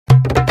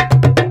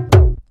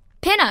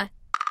Pinna!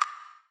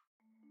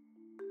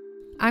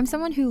 I'm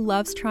someone who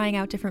loves trying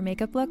out different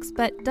makeup looks,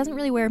 but doesn't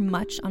really wear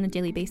much on a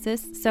daily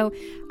basis, so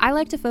I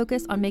like to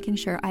focus on making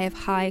sure I have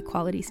high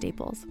quality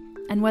staples.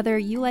 And whether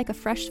you like a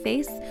fresh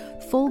face,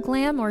 full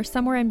glam, or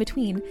somewhere in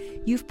between,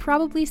 you've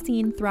probably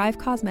seen Thrive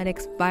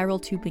Causemetics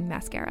Viral Tubing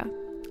Mascara.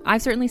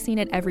 I've certainly seen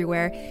it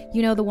everywhere.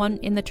 You know, the one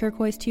in the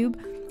turquoise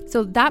tube?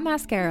 So that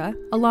mascara,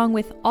 along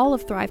with all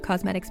of Thrive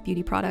Causemetics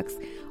beauty products,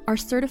 are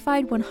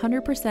certified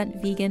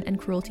 100% vegan and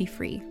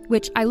cruelty-free,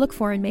 which I look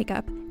for in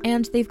makeup,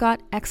 and they've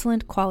got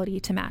excellent quality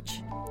to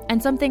match.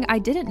 And something I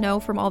didn't know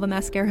from all the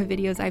mascara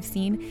videos I've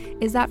seen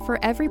is that for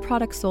every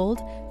product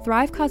sold,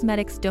 Thrive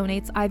Causemetics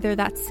donates either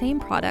that same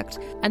product,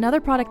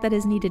 another product that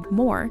is needed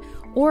more,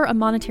 or a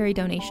monetary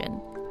donation.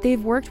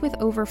 They've worked with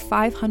over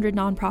 500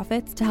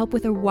 nonprofits to help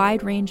with a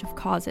wide range of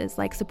causes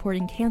like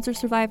supporting cancer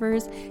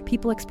survivors,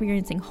 people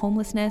experiencing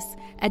homelessness,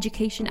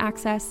 education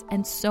access,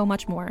 and so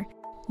much more.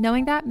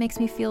 Knowing that makes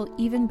me feel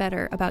even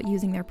better about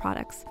using their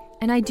products.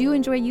 And I do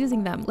enjoy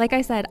using them. Like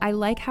I said, I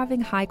like having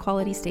high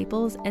quality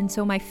staples, and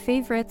so my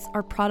favorites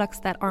are products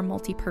that are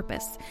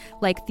multi-purpose,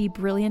 like the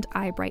Brilliant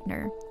Eye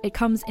Brightener. It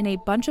comes in a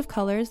bunch of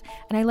colors,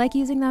 and I like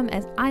using them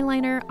as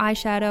eyeliner,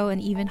 eyeshadow, and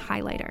even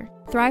highlighter.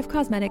 Thrive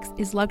Causemetics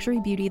is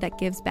luxury beauty that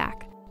gives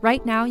back.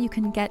 Right now, you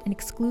can get an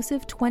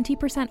exclusive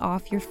 20%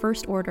 off your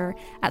first order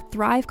at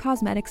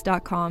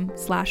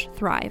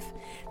thrivecausemetics.com/thrive.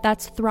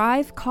 That's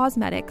Thrive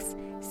Causemetics,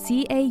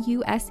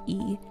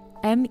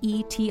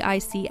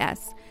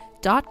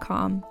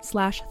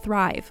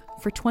 CAUSEMETICS.com/thrive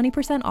for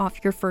 20% off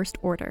your first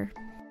order.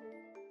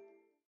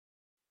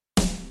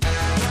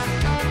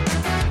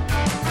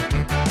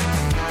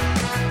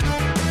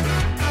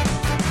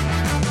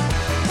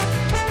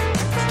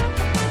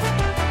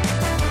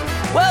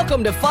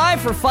 Welcome to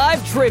 5 for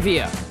 5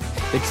 Trivia,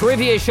 the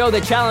trivia show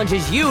that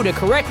challenges you to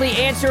correctly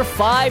answer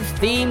 5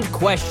 themed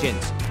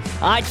questions.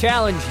 I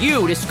challenge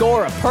you to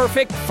score a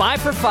perfect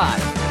 5 for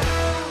 5.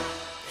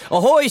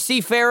 Ahoy,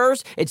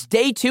 seafarers! It's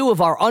day 2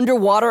 of our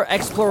underwater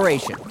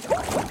exploration.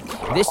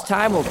 This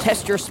time we'll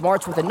test your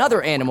smarts with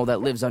another animal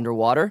that lives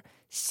underwater,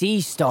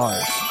 sea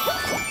stars.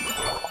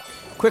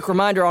 Quick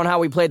reminder on how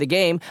we play the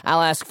game.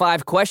 I'll ask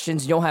 5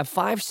 questions and you'll have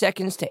 5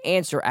 seconds to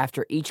answer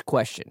after each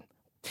question.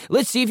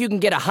 Let's see if you can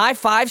get a high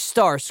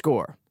 5-star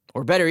score,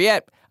 or better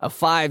yet, a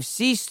 5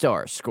 sea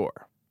star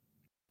score.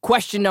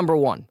 Question number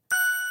 1.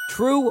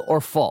 True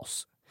or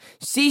false?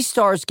 Sea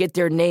stars get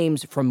their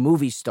names from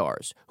movie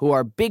stars who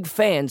are big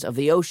fans of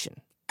the ocean.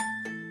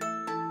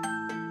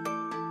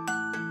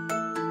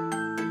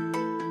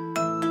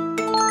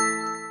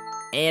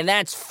 And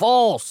that's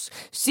false.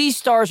 Sea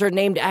stars are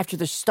named after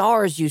the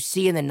stars you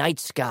see in the night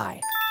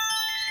sky.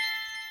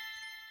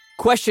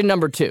 Question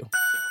number 2.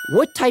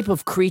 What type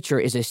of creature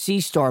is a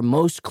sea star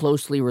most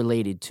closely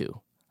related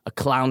to? A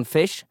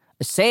clownfish,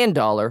 a sand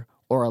dollar,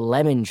 or a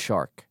lemon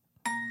shark?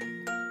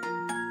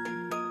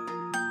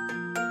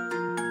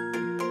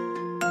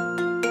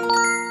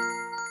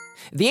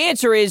 The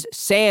answer is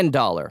sand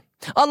dollar.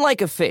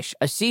 Unlike a fish,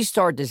 a sea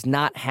star does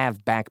not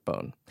have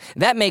backbone.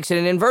 That makes it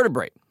an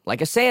invertebrate,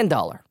 like a sand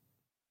dollar.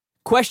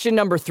 Question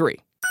number 3.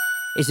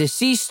 Is a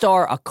sea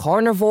star a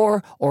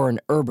carnivore or an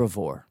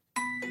herbivore?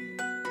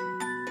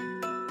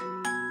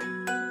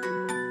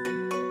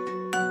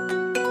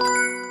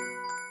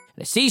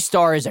 A sea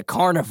star is a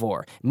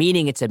carnivore,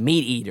 meaning it's a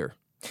meat eater.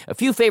 A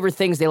few favorite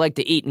things they like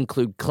to eat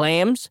include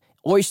clams,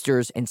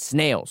 oysters, and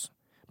snails.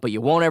 But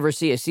you won't ever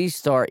see a sea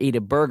star eat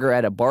a burger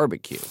at a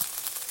barbecue.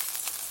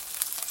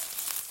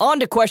 On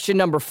to question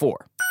number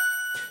 4.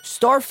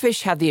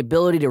 Starfish have the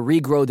ability to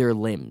regrow their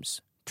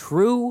limbs.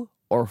 True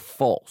or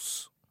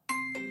false?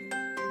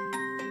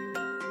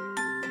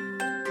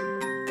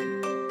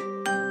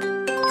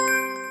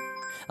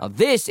 Now,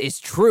 this is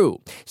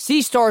true.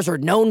 Sea stars are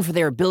known for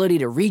their ability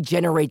to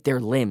regenerate their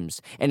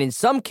limbs, and in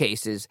some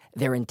cases,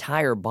 their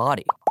entire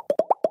body.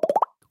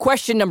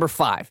 Question number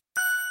 5.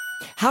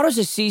 How does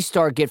a sea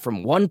star get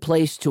from one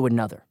place to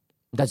another?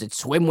 Does it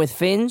swim with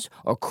fins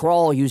or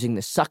crawl using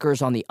the suckers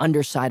on the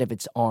underside of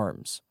its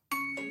arms?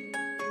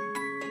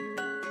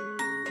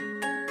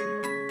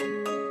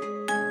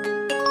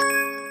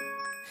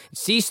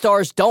 Sea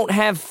stars don't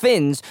have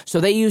fins, so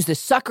they use the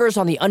suckers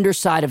on the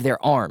underside of their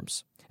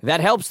arms. That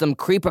helps them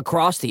creep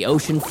across the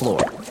ocean floor.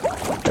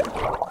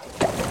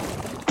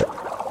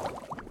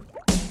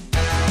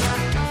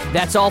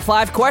 That's all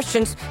 5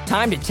 questions.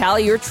 Time to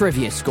tally your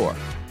trivia score.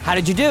 How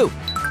did you do?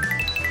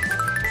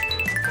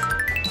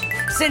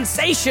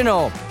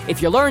 Sensational!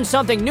 If you learned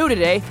something new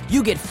today,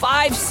 you get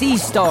 5 sea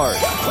stars.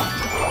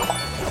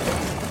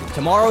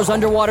 Tomorrow's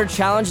underwater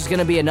challenge is going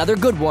to be another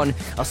good one.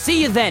 I'll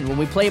see you then when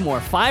we play more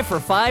 5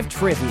 for 5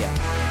 trivia.